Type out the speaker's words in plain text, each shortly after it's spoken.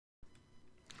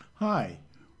Hi,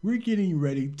 we're getting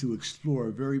ready to explore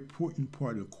a very important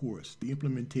part of the course, the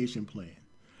implementation plan.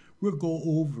 We'll go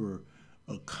over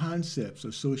concepts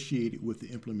associated with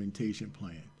the implementation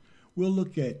plan. We'll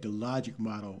look at the logic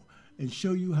model and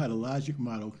show you how the logic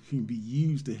model can be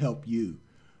used to help you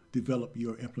develop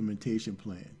your implementation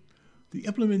plan. The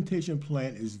implementation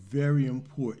plan is very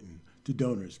important to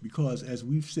donors because, as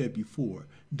we've said before,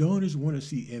 donors want to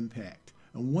see impact.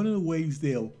 And one of the ways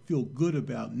they'll feel good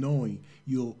about knowing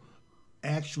you'll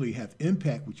actually have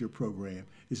impact with your program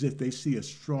is if they see a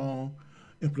strong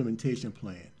implementation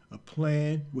plan, a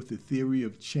plan with a theory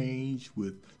of change,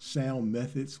 with sound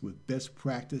methods, with best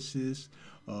practices,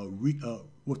 with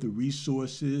the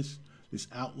resources that's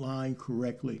outlined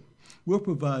correctly. We'll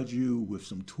provide you with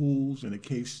some tools and a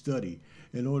case study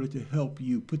in order to help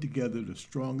you put together the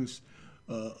strongest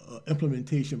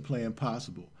implementation plan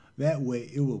possible. That way,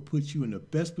 it will put you in the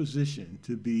best position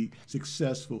to be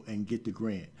successful and get the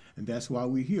grant. And that's why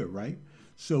we're here, right?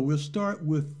 So we'll start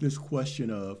with this question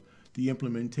of the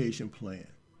implementation plan.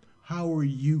 How are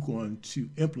you going to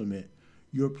implement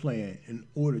your plan in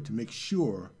order to make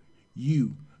sure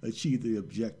you achieve the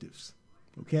objectives?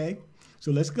 Okay?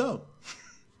 So let's go.